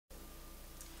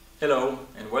Hello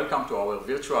and welcome to our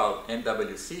virtual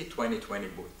MWC 2020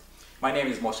 booth. My name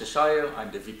is Moshe Shire,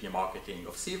 I'm the VP Marketing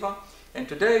of CEVA, and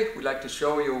today we'd like to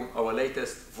show you our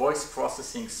latest voice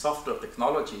processing software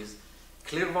technologies,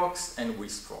 ClearVox and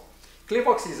WhisPro.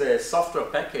 ClearVox is a software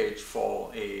package for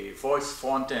a voice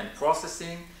front-end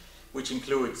processing, which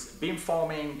includes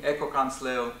beamforming, echo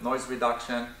canceller, noise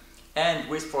reduction, and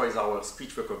WhisPro is our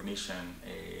speech recognition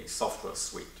software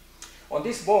suite. On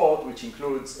this board, which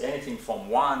includes anything from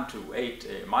 1 to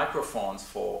 8 microphones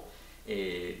for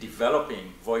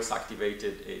developing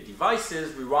voice-activated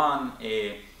devices, we run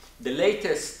the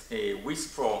latest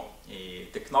WhisPro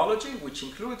technology, which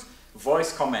includes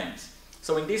voice commands.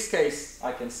 So in this case,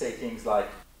 I can say things like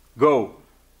go,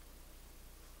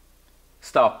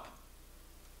 stop,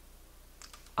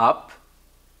 up,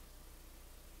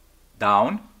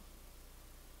 down,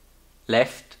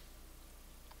 left,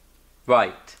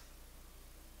 right.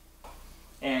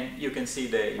 And you can see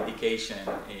the indication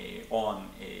on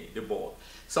the board.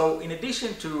 So in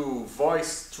addition to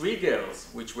voice triggers,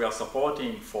 which we are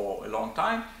supporting for a long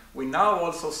time, we now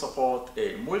also support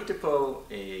multiple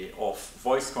of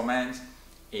voice commands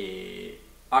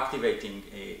activating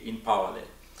in parallel.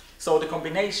 So the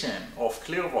combination of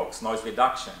ClearVox noise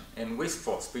reduction and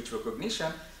WhisPro speech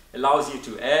recognition allows you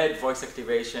to add voice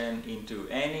activation into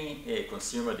any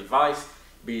consumer device,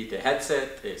 be it a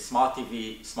headset, a smart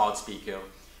TV, smart speaker,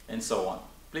 and so on.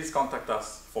 Please contact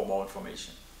us for more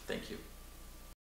information. Thank you.